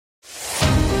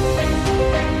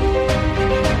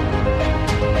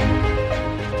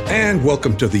And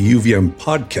welcome to the UVM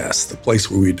Podcast, the place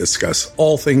where we discuss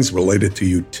all things related to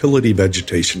utility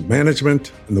vegetation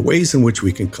management and the ways in which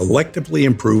we can collectively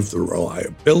improve the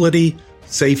reliability,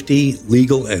 safety,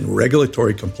 legal, and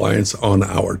regulatory compliance on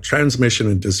our transmission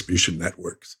and distribution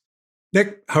networks.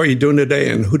 Nick, how are you doing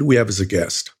today, and who do we have as a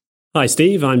guest? Hi,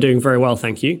 Steve. I'm doing very well,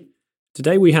 thank you.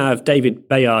 Today we have David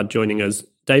Bayard joining us.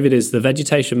 David is the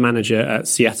Vegetation Manager at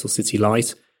Seattle City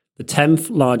Light, the 10th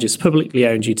largest publicly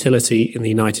owned utility in the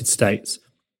United States.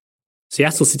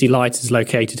 Seattle City Light is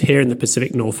located here in the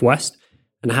Pacific Northwest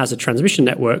and has a transmission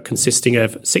network consisting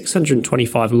of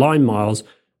 625 line miles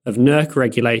of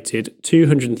NERC-regulated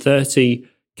 230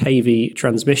 kV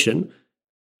transmission,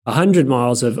 100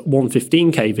 miles of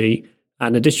 115 kV,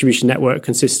 and a distribution network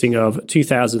consisting of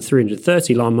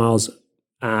 2,330 line miles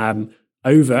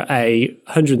over a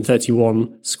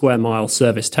 131 square mile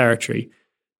service territory.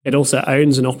 It also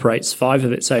owns and operates 5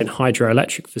 of its own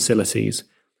hydroelectric facilities.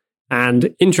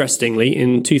 And interestingly,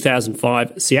 in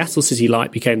 2005, Seattle City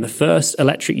Light became the first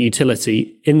electric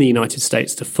utility in the United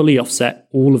States to fully offset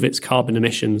all of its carbon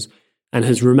emissions and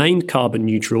has remained carbon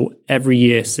neutral every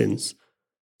year since.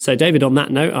 So, David, on that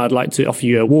note, I'd like to offer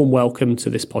you a warm welcome to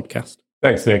this podcast.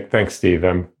 Thanks, Nick. Thanks, Steve.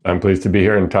 I'm pleased to be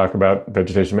here and talk about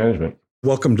vegetation management.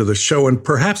 Welcome to the show, and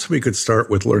perhaps we could start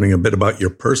with learning a bit about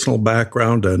your personal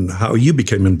background and how you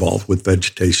became involved with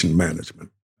vegetation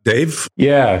management. Dave?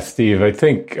 Yeah, Steve, I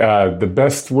think the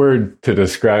best word to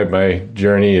describe my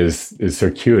journey is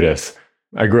circuitous.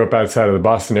 I grew up outside of the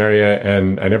Boston area,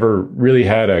 and I never really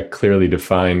had a clearly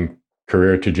defined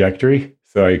career trajectory.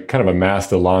 So I kind of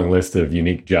amassed a long list of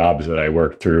unique jobs that I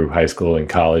worked through high school and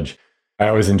college. I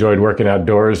always enjoyed working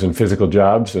outdoors and physical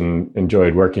jobs and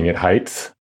enjoyed working at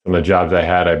heights. Some of the jobs I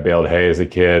had, I baled hay as a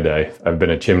kid. I've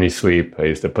been a chimney sweep. I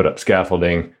used to put up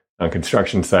scaffolding on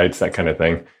construction sites, that kind of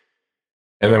thing.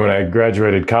 And then when I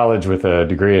graduated college with a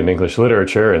degree in English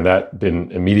literature, and that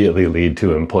didn't immediately lead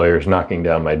to employers knocking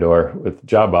down my door with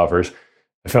job offers,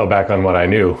 I fell back on what I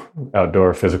knew,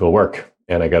 outdoor physical work.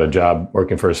 And I got a job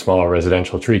working for a small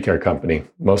residential tree care company,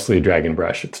 mostly dragon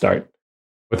brush at start.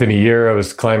 Within a year, I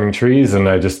was climbing trees and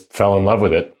I just fell in love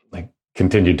with it.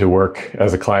 Continued to work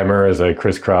as a climber as I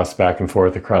crisscrossed back and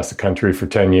forth across the country for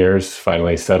 10 years,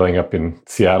 finally settling up in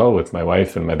Seattle with my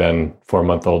wife and my then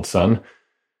 4-month-old son.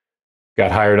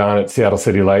 Got hired on at Seattle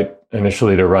City Light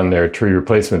initially to run their tree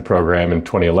replacement program in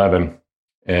 2011.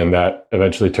 And that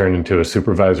eventually turned into a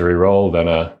supervisory role, then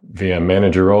a VM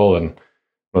manager role. And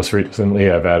most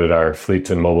recently, I've added our fleets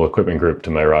and mobile equipment group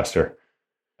to my roster.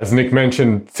 As Nick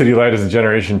mentioned, City Light is a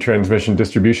generation transmission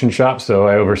distribution shop, so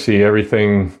I oversee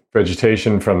everything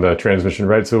vegetation from the transmission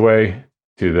rights-of-way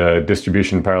to the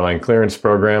distribution power line clearance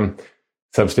program,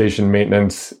 substation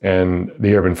maintenance, and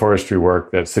the urban forestry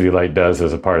work that City Light does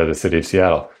as a part of the City of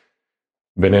Seattle.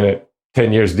 Been in it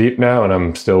 10 years deep now, and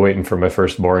I'm still waiting for my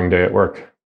first boring day at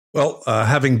work. Well,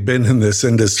 having been in this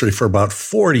industry for about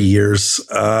 40 years,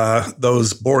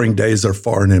 those boring days are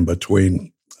far and in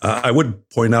between. I would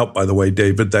point out, by the way,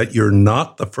 David, that you're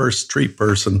not the first tree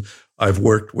person I've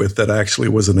worked with that actually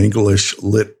was an English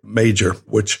lit major,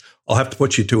 which I'll have to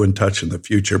put you two in touch in the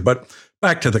future. But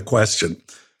back to the question.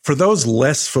 For those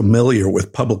less familiar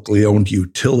with publicly owned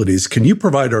utilities, can you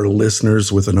provide our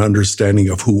listeners with an understanding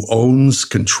of who owns,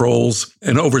 controls,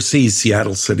 and oversees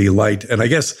Seattle City Light? And I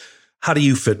guess, how do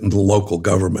you fit into local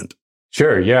government?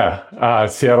 Sure, yeah.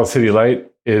 Seattle City Light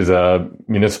is a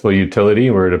municipal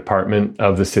utility. We're a department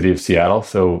of the city of Seattle.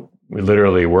 So we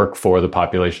literally work for the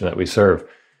population that we serve.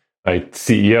 My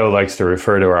CEO likes to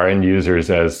refer to our end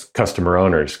users as customer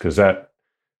owners because that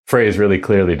phrase really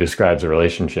clearly describes the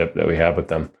relationship that we have with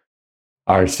them.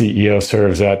 Our CEO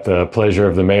serves at the pleasure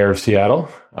of the mayor of Seattle.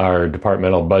 Our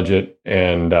departmental budget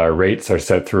and our rates are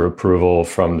set through approval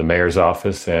from the mayor's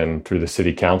office and through the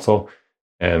city council.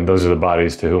 And those are the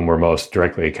bodies to whom we're most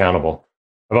directly accountable.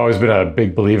 I've always been a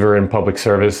big believer in public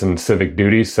service and civic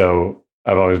duty, so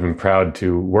I've always been proud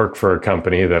to work for a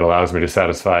company that allows me to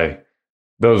satisfy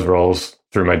those roles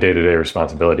through my day-to-day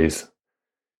responsibilities.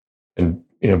 And,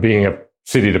 being a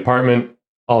city department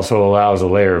also allows a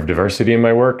layer of diversity in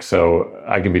my work, so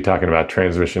I can be talking about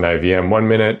transmission IVM 1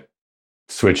 minute,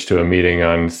 switch to a meeting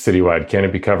on citywide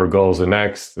canopy cover goals the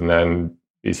next, and then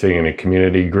be sitting in a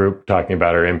community group talking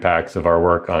about our impacts of our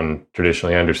work on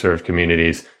traditionally underserved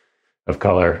communities of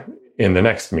color in the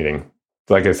next meeting.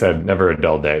 Like I said, never a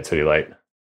dull day at City Light.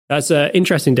 That's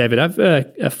interesting, David. I've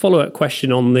a follow-up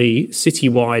question on the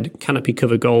citywide canopy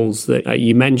cover goals that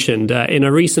you mentioned. In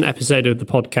a recent episode of the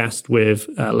podcast with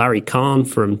Larry Kahn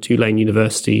from Tulane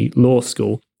University Law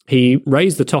School, he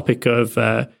raised the topic of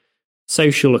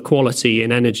social equality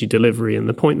in energy delivery. And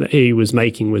the point that he was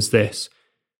making was this.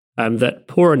 that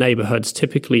poorer neighborhoods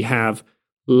typically have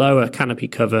lower canopy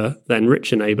cover than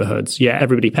richer neighborhoods, yet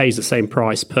everybody pays the same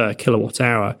price per kilowatt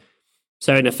hour.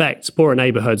 So in effect, poorer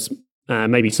neighborhoods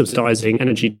may be subsidizing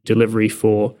energy delivery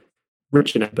for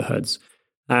richer neighborhoods.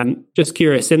 Just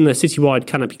curious, in the citywide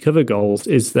canopy cover goals,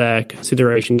 is there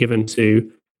consideration given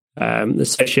to the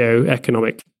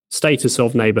socio-economic status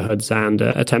of neighborhoods and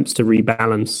attempts to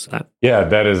rebalance that? Yeah,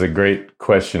 that is a great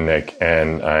question, Nick.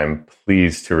 And I'm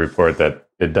pleased to report that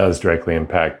it does directly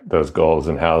impact those goals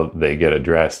and how they get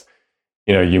addressed.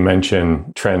 You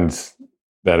mentioned trends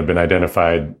that have been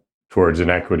identified towards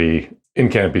inequity in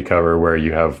canopy cover, where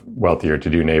you have wealthier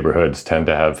to-do neighborhoods tend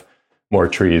to have more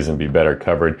trees and be better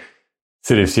covered.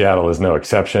 City of Seattle is no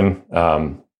exception.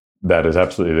 That is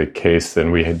absolutely the case.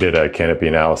 And we did a canopy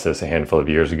analysis a handful of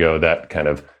years ago that kind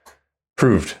of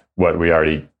proved what we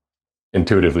already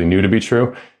intuitively knew to be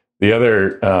true. The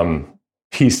other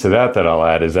piece to that I'll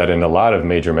add is that in a lot of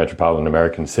major metropolitan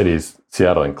American cities,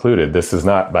 Seattle included, this is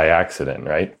not by accident,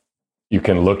 right? You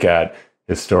can look at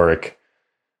historic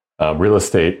real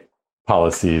estate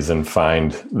policies and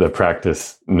find the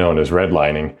practice known as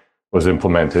redlining was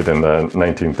implemented in the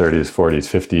 1930s, 40s,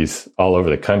 50s, all over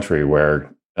the country, where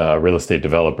real estate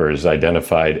developers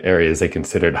identified areas they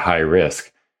considered high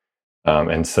risk,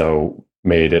 and so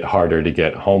made it harder to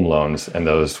get home loans. And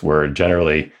those were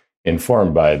generally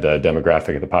informed by the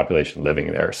demographic of the population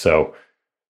living there. So,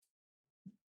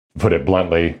 put it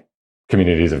bluntly,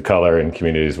 communities of color and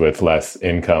communities with less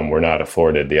income were not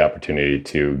afforded the opportunity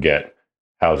to get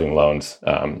housing loans,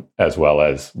 as well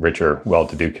as richer,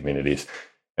 well-to-do communities.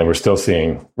 And we're still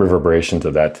seeing reverberations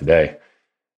of that today.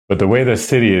 But the way the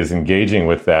city is engaging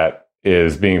with that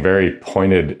is being very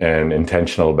pointed and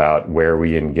intentional about where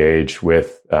we engage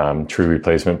with tree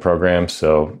replacement programs.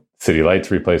 So City Lights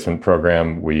replacement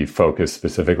program, we focus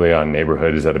specifically on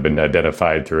neighborhoods that have been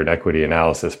identified through an equity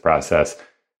analysis process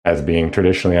as being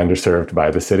traditionally underserved by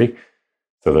the city.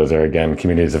 So those are, again,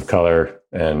 communities of color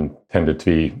and tended to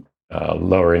be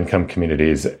lower income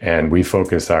communities. And we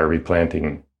focus our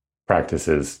replanting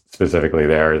practices specifically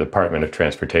there. The Department of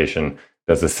Transportation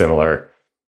does a similar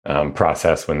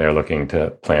process when they're looking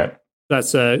to plant.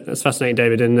 That's fascinating,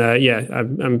 David. And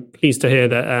I'm pleased to hear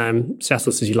that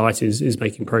Seattle City Light is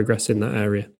making progress in that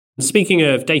area. Speaking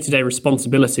of day-to-day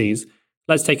responsibilities,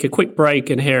 let's take a quick break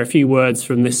and hear a few words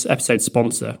from this episode's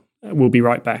sponsor. We'll be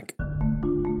right back.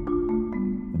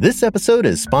 This episode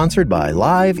is sponsored by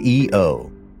Live.io.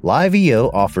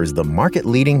 Live.io offers the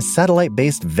market-leading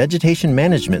satellite-based vegetation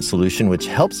management solution which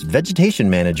helps vegetation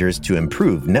managers to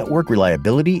improve network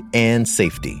reliability and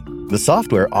safety. The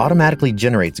software automatically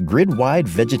generates grid-wide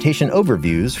vegetation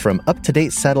overviews from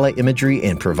up-to-date satellite imagery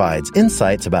and provides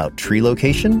insights about tree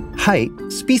location, height,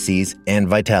 species, and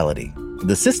vitality.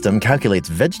 The system calculates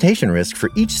vegetation risk for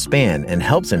each span and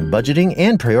helps in budgeting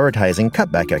and prioritizing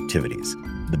cutback activities.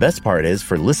 The best part is,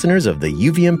 for listeners of the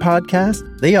UVM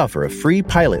Podcast, they offer a free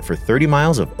pilot for 30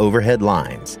 miles of overhead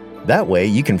lines. That way,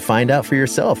 you can find out for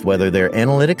yourself whether their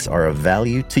analytics are of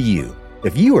value to you.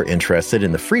 If you are interested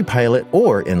in the free pilot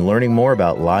or in learning more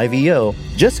about Live.io,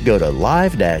 just go to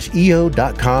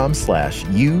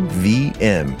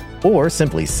live-eo.com/UVM or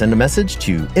simply send a message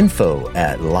to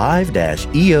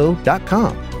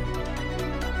info@live-eo.com.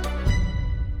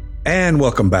 And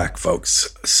welcome back,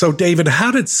 folks. So, David, how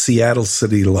did Seattle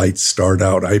City Lights start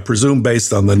out? I presume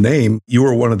based on the name, you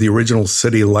were one of the original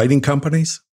city lighting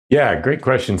companies? Yeah, great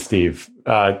question, Steve.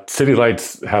 City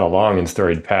Lights had a long and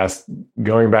storied past,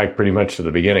 going back pretty much to the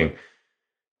beginning.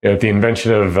 At the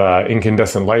invention of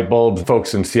incandescent light bulbs,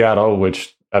 folks in Seattle,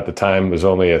 which at the time was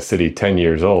only a city 10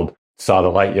 years old, saw the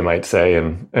light, you might say.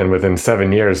 And within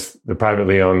 7 years, the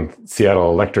privately owned Seattle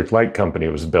Electric Light Company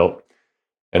was built,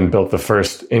 and built the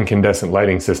first incandescent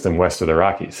lighting system west of the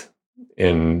Rockies.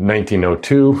 In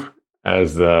 1902,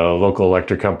 as the local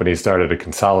electric companies started to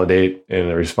consolidate in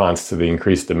response to the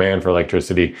increased demand for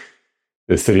electricity,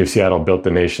 the city of Seattle built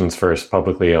the nation's first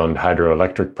publicly owned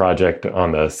hydroelectric project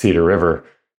on the Cedar River,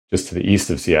 just to the east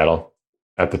of Seattle,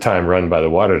 at the time run by the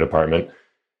water department.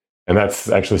 And that's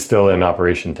actually still in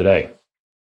operation today.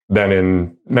 Then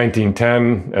in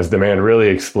 1910, as demand really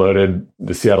exploded,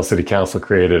 the Seattle City Council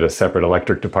created a separate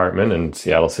electric department, and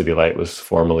Seattle City Light was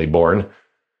formally born.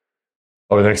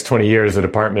 Over the next 20 years, the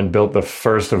department built the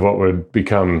first of what would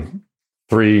become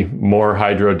 3 more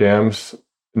hydro dams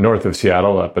north of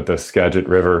Seattle, up at the Skagit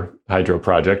River Hydro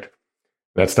Project.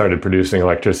 That started producing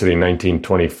electricity in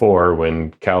 1924,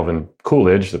 when Calvin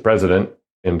Coolidge, the president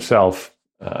himself,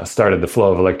 started the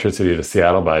flow of electricity to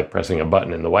Seattle by pressing a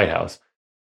button in the White House.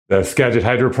 The Skagit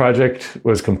Hydro Project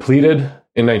was completed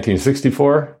in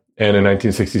 1964, and in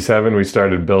 1967, we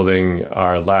started building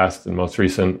our last and most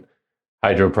recent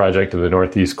hydro project in the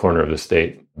northeast corner of the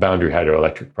state, Boundary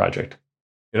Hydroelectric Project.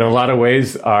 In a lot of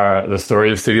ways, the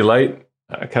story of City Light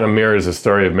kind of mirrors the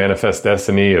story of Manifest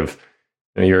Destiny of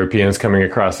Europeans coming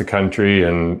across the country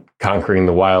and conquering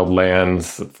the wild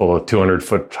lands full of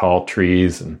 200-foot tall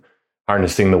trees and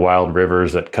harnessing the wild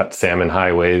rivers that cut salmon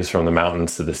highways from the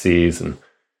mountains to the seas. And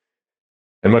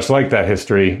much like that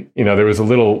history, there was a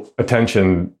little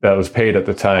attention that was paid at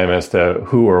the time as to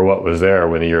who or what was there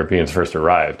when the Europeans first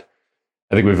arrived.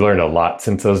 I think we've learned a lot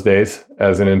since those days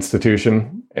as an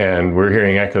institution, and we're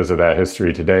hearing echoes of that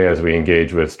history today as we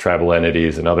engage with tribal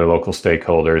entities and other local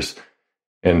stakeholders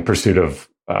in pursuit of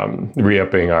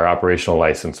re-upping our operational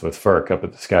license with FERC up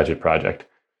at the Skagit project.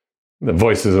 The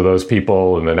voices of those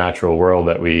people in the natural world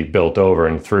that we built over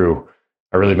and through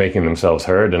are really making themselves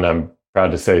heard, and I'm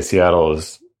proud to say Seattle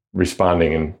is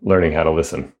responding and learning how to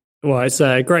listen. Well, it's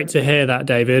great to hear that,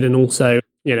 David, and also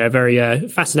a very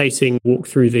fascinating walk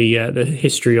through the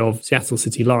history of Seattle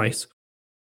City Light.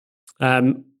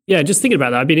 Just thinking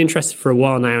about that, I've been interested for a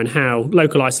while now in how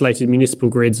local isolated municipal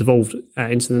grids evolved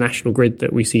into the national grid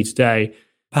that we see today.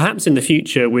 Perhaps in the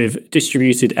future, with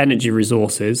distributed energy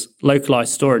resources,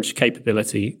 localized storage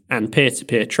capability, and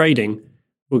peer-to-peer trading,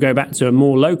 we'll go back to a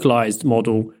more localized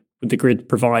model with the grid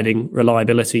providing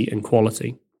reliability and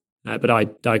quality. But I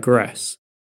digress.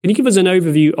 Can you give us an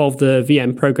overview of the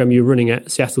VM program you're running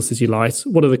at Seattle City Light?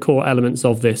 What are the core elements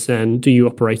of this, and do you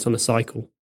operate on a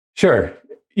cycle? Sure.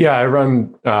 Yeah, I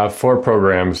run 4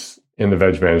 programs in the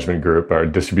Veg Management Group, our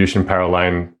distribution power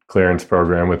line clearance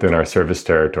program within our service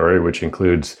territory, which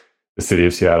includes the city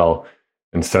of Seattle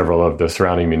and several of the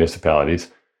surrounding municipalities.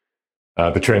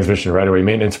 The transmission right-of-way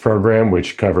maintenance program,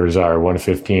 which covers our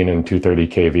 115 and 230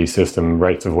 kV system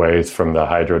rights-of-ways from the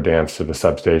hydro dams to the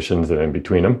substations and in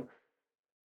between them.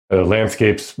 The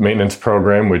landscapes maintenance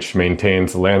program, which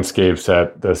maintains the landscapes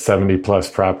at the 70-plus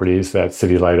properties that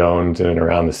City Light owns in and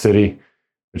around the city,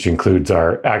 which includes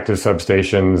our active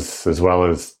substations as well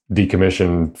as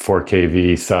decommissioned 4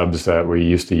 kV subs that we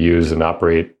used to use and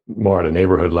operate more at a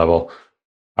neighborhood level.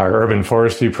 Our urban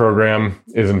forestry program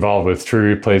is involved with tree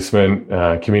replacement,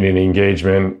 community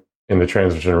engagement in the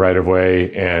transmission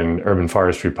right-of-way, and urban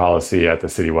forestry policy at the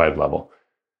citywide level.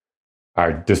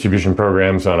 Our distribution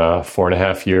program's on a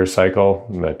 4.5-year cycle,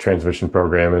 and the transmission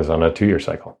program is on a 2-year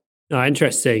cycle. Oh,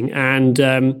 interesting. And,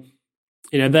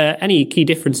 are there any key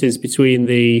differences between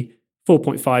the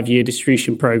 4.5-year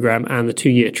distribution program and the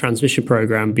 2-year transmission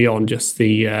program beyond just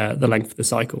the length of the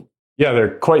cycle? Yeah,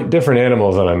 they're quite different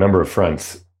animals on a number of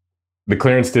fronts. The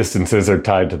clearance distances are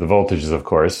tied to the voltages, of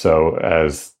course. So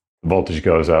as the voltage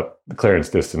goes up, the clearance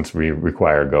distance we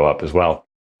require go up as well.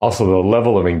 Also, the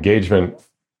level of engagement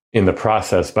in the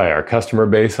process by our customer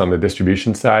base on the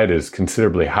distribution side is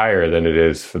considerably higher than it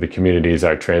is for the communities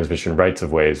our transmission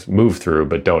rights-of-ways move through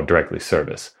but don't directly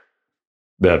service.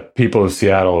 The people of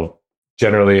Seattle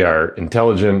generally are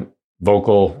intelligent,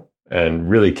 vocal, and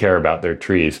really care about their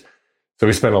trees. So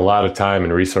we spend a lot of time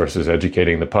and resources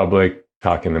educating the public,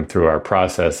 talking them through our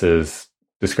processes,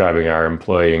 describing our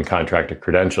employee and contractor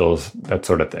credentials, that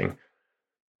sort of thing.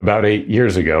 About 8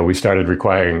 years ago, we started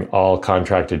requiring all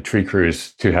contracted tree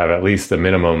crews to have at least the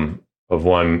minimum of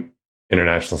one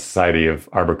International Society of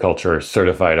Arboriculture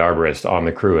certified arborist on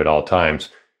the crew at all times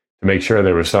to make sure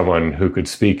there was someone who could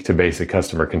speak to basic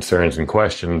customer concerns and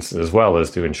questions, as well as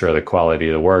to ensure the quality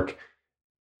of the work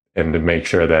and to make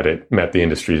sure that it met the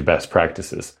industry's best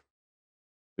practices.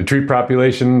 The tree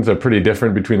populations are pretty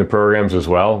different between the programs as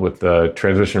well, with the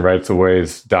transmission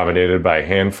rights-of-ways dominated by a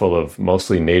handful of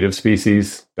mostly native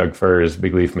species, Doug firs,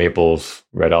 big leaf maples,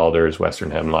 red alders,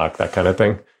 western hemlock, that kind of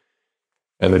thing.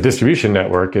 And the distribution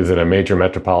network is in a major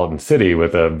metropolitan city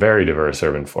with a very diverse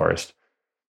urban forest.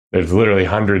 There's literally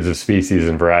hundreds of species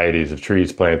and varieties of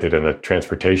trees planted in the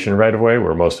transportation right-of-way,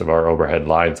 where most of our overhead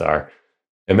lines are.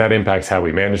 And that impacts how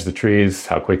we manage the trees,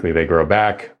 how quickly they grow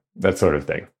back, that sort of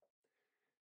thing.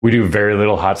 We do very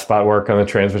little hotspot work on the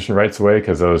transmission rights-of-way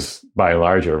because those, by and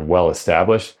large, are well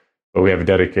established. But we have a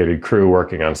dedicated crew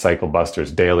working on cycle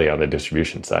busters daily on the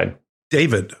distribution side.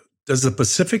 David, does the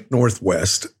Pacific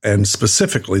Northwest, and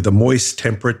specifically the moist,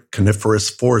 temperate,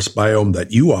 coniferous forest biome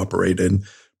that you operate in,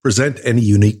 present any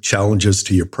unique challenges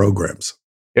to your programs?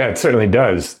 Yeah, it certainly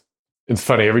does. It's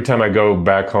funny, every time I go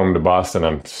back home to Boston,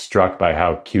 I'm struck by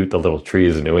how cute the little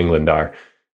trees in New England are.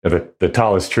 The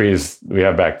tallest trees we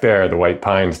have back there, the white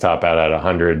pines, top out at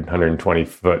 100, 120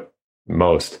 foot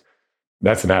most.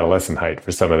 That's an adolescent height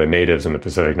for some of the natives in the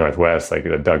Pacific Northwest, like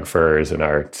the Doug firs and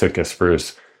our Sitka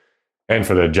spruce. And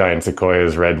for the giant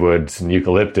sequoias, redwoods, and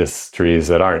eucalyptus trees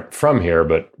that aren't from here,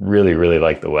 but really, really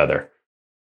like the weather.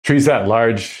 Trees that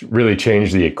large really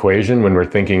change the equation when we're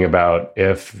thinking about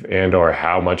if and or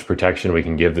how much protection we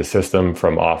can give the system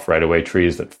from off right-of-way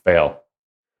trees that fail.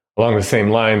 Along the same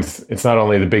lines, it's not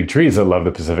only the big trees that love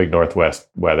the Pacific Northwest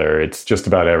weather, it's just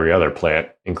about every other plant,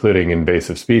 including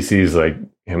invasive species like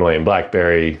Himalayan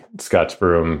blackberry, Scots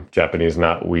broom, Japanese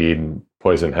knotweed, and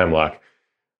poison hemlock,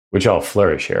 which all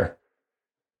flourish here.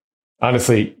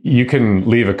 Honestly, you can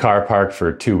leave a car parked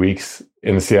for 2 weeks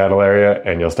in the Seattle area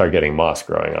and you'll start getting moss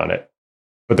growing on it.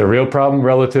 But the real problem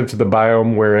relative to the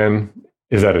biome we're in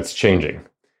is that it's changing.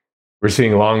 We're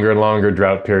seeing longer and longer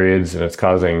drought periods, and it's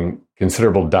causing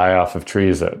considerable die-off of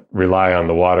trees that rely on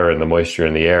the water and the moisture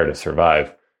in the air to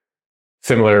survive.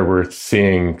 Similar, we're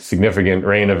seeing significant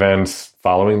rain events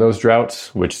following those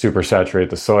droughts, which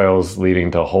supersaturate the soils, leading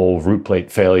to whole root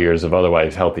plate failures of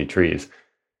otherwise healthy trees.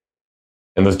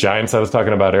 And those giants I was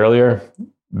talking about earlier,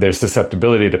 their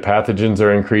susceptibility to pathogens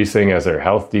are increasing as their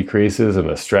health decreases and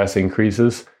the stress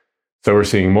increases. So we're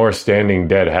seeing more standing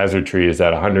dead hazard trees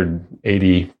at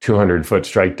 180, 200-foot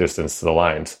strike distance to the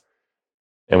lines.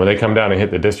 And when they come down and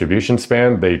hit the distribution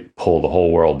span, they pull the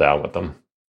whole world down with them.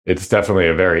 It's definitely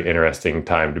a very interesting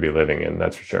time to be living in,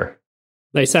 that's for sure.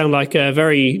 They sound like a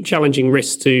very challenging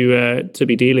risk to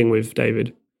be dealing with,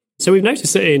 David. So we've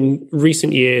noticed that in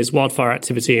recent years, wildfire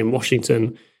activity in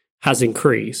Washington has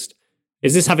increased.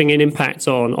 Is this having an impact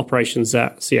on operations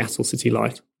at Seattle City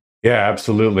Light? Yeah,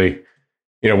 absolutely.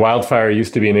 Wildfire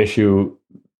used to be an issue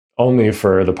only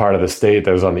for the part of the state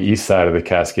that was on the east side of the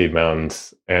Cascade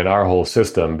Mountains, and our whole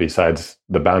system, besides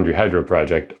the Boundary Hydro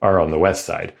Project, are on the west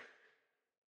side.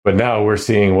 But now we're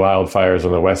seeing wildfires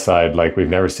on the west side like we've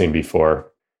never seen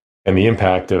before, and the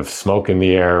impact of smoke in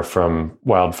the air from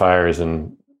wildfires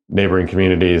in neighboring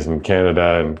communities in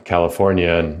Canada and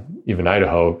California and even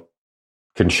Idaho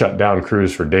can shut down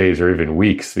crews for days or even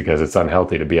weeks because it's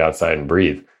unhealthy to be outside and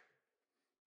breathe.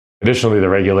 Additionally, the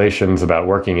regulations about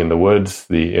working in the woods,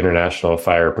 the international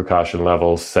fire precaution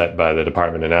levels set by the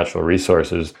Department of Natural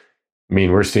Resources,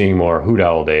 mean we're seeing more hoot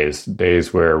owl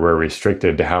days where we're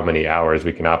restricted to how many hours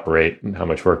we can operate and how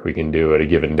much work we can do at a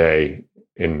given day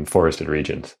in forested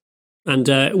regions. And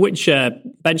which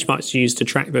benchmarks do you use to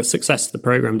track the success of the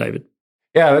program, David?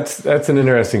 Yeah, that's an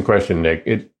interesting question, Nick.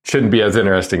 It shouldn't be as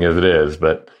interesting as it is,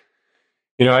 but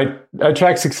I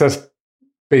track success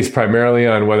based primarily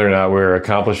on whether or not we're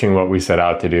accomplishing what we set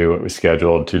out to do, what we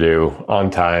scheduled to do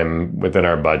on time within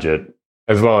our budget,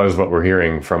 as well as what we're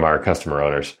hearing from our customer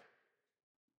owners.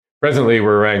 Presently,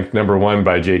 we're ranked number 1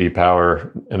 by J.D.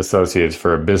 Power and Associates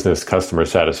for business customer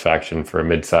satisfaction for a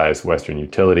mid-sized Western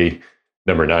utility,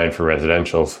 number 9 for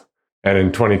residentials. And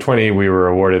in 2020, we were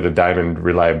awarded a Diamond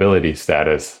Reliability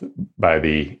status by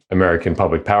the American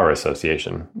Public Power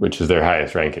Association, which is their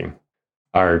highest ranking.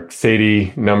 Our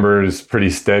SAIDI number is pretty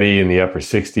steady in the upper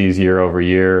 60s year over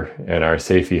year, and our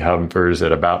SAIFI hovers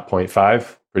at about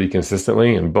 0.5 pretty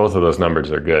consistently, and both of those numbers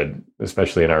are good,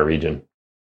 especially in our region.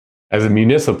 As a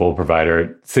municipal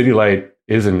provider, City Light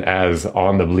isn't as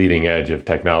on the bleeding edge of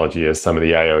technology as some of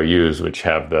the IOUs, which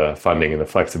have the funding and the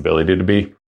flexibility to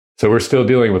be. So we're still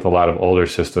dealing with a lot of older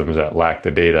systems that lack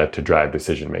the data to drive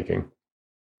decision-making.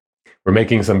 We're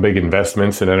making some big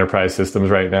investments in enterprise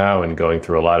systems right now and going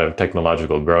through a lot of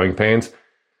technological growing pains,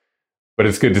 but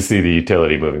it's good to see the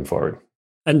utility moving forward.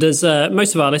 And as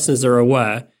most of our listeners are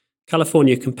aware,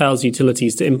 California compels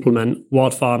utilities to implement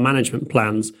wildfire management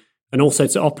plans and also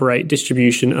to operate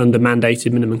distribution under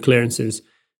mandated minimum clearances.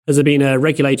 Has there been a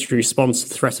regulatory response to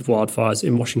the threat of wildfires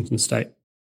in Washington state?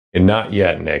 And not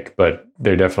yet, Nick, but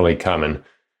they're definitely coming.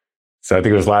 So I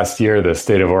think it was last year, the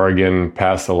state of Oregon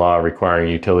passed a law requiring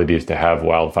utilities to have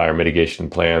wildfire mitigation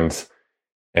plans.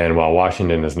 And while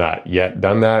Washington has not yet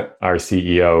done that, our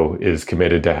CEO is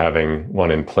committed to having one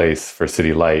in place for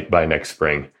City Light by next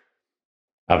spring.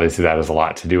 Obviously, that has a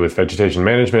lot to do with vegetation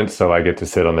management, so I get to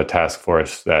sit on the task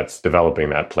force that's developing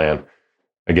that plan.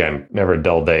 Again, never a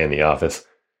dull day in the office.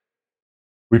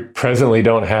 We presently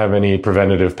don't have any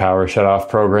preventative power shutoff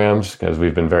programs because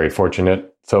we've been very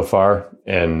fortunate so far,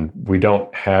 and we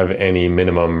don't have any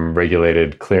minimum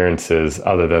regulated clearances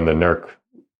other than the NERC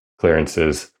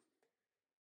clearances.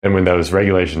 And when those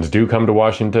regulations do come to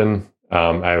Washington,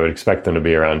 I would expect them to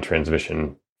be around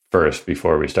transmission first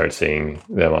before we start seeing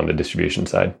them on the distribution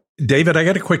side. David, I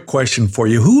got a quick question for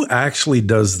you. Who actually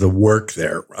does the work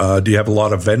there? Do you have a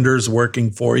lot of vendors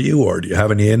working for you, or do you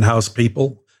have any in-house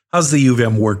people? How's the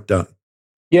UVM work done?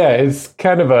 Yeah, it's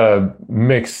kind of a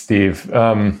mix, Steve.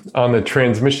 On the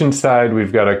transmission side,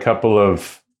 we've got a couple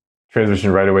of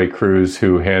transmission right-of-way crews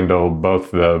who handle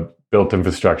both the built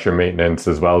infrastructure maintenance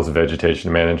as well as the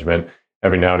vegetation management.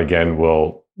 Every now and again,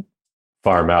 we'll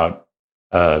farm out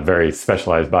a very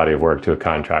specialized body of work to a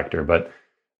contractor. But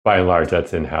by and large,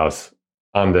 that's in-house.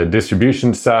 On the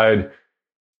distribution side,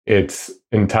 it's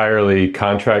entirely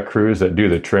contract crews that do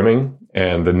the trimming,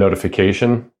 and the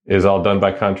notification is all done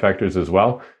by contractors as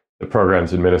well. The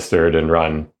program's administered and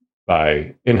run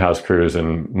by in-house crews,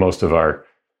 and most of our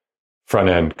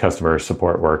front-end customer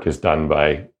support work is done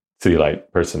by City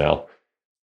Light personnel.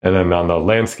 And then on the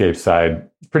landscape side,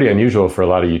 pretty unusual for a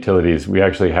lot of utilities, we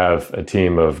actually have a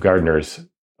team of gardeners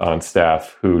on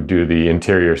staff who do the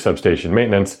interior substation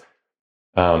maintenance,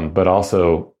 but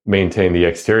also maintain the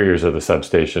exteriors of the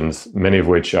substations, many of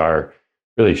which are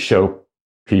really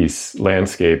showpiece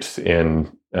landscapes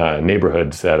in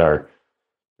neighborhoods that are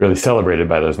really celebrated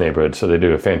by those neighborhoods. So they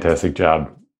do a fantastic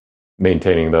job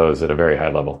maintaining those at a very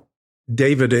high level.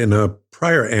 David, in a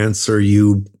prior answer,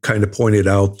 you kind of pointed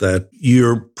out that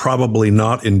you're probably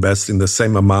not investing the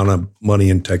same amount of money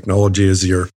in technology as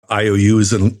your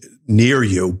IOUs near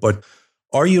you, but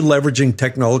are you leveraging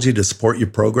technology to support your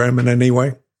program in any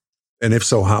way? And if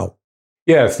so, how?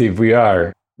 Yeah, Steve, we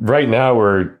are. Right now,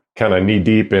 we're kind of knee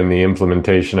deep in the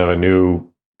implementation of a new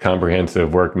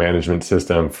comprehensive work management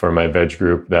system for my veg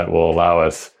group that will allow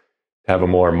us to have a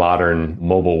more modern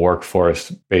mobile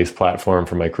workforce-based platform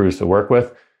for my crews to work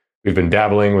with. We've been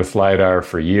dabbling with LiDAR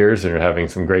for years and are having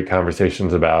some great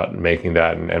conversations about making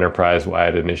that an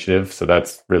enterprise-wide initiative. So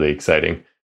that's really exciting.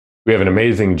 We have an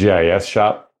amazing GIS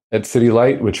shop at City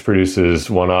Light, which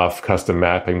produces one-off custom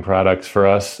mapping products for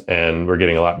us. And we're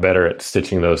getting a lot better at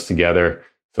stitching those together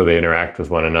so they interact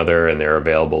with one another and they're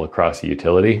available across the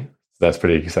utility. So that's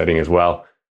pretty exciting as well.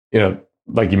 You know,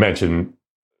 like you mentioned,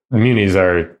 munis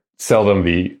are seldom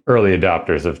the early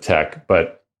adopters of tech,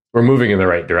 but we're moving in the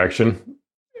right direction.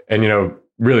 And, you know,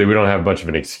 really, we don't have much of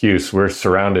an excuse. We're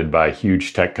surrounded by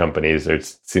huge tech companies. It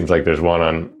seems like there's one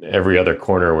on every other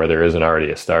corner where there isn't already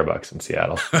a Starbucks in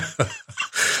Seattle.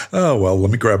 Oh, well,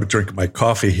 let me grab a drink of my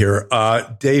coffee here.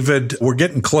 David, we're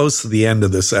getting close to the end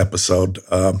of this episode.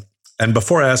 And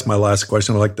before I ask my last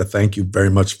question, I'd like to thank you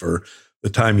very much for the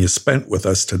time you spent with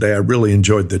us today. I really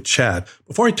enjoyed the chat.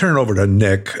 Before I turn it over to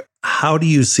Nick, how do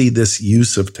you see this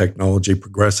use of technology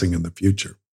progressing in the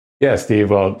future? Yeah,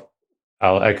 Steve. Well,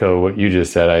 I'll echo what you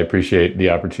just said. I appreciate the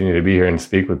opportunity to be here and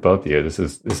speak with both of you. This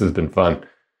has been fun.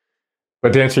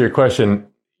 But to answer your question,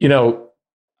 you know,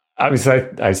 obviously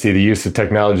I see the use of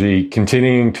technology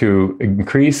continuing to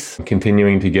increase,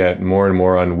 continuing to get more and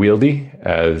more unwieldy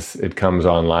as it comes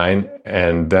online,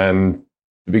 and then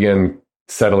begin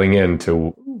settling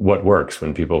into what works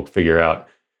when people figure out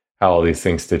how all these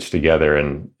things stitch together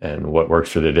and what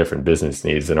works for their different business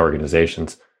needs and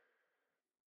organizations.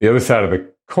 The other side of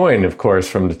the coin, of course,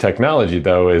 from the technology,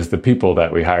 though, is the people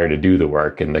that we hire to do the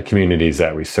work and the communities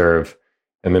that we serve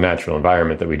and the natural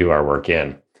environment that we do our work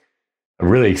in. I'm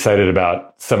really excited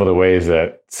about some of the ways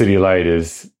that City Light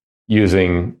is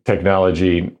using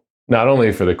technology, not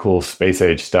only for the cool space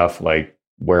age stuff like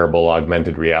wearable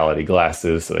augmented reality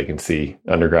glasses so they can see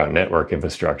underground network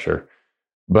infrastructure,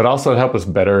 but also to help us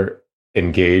better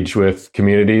engage with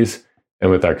communities and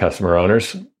with our customer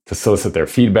owners to solicit their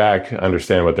feedback,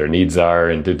 understand what their needs are,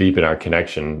 and to deepen our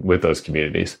connection with those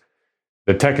communities.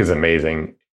 The tech is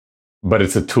amazing, but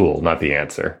it's a tool, not the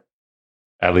answer.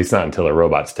 At least not until the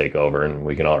robots take over and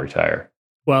we can all retire.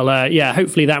 Well, yeah,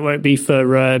 hopefully that won't be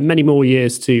for many more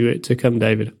years to come,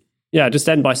 David. Yeah, just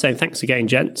end by saying thanks again,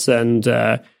 gents. And,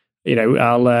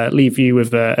 I'll leave you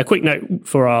with a quick note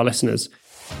for our listeners.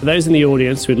 For those in the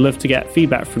audience who would love to get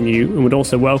feedback from you and would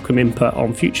also welcome input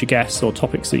on future guests or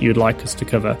topics that you'd like us to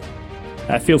cover,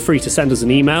 feel free to send us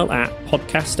an email at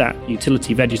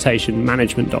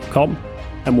podcast@utilityvegetationmanagement.com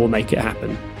and we'll make it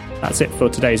happen. That's it for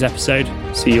today's episode.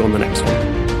 See you on the next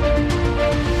one.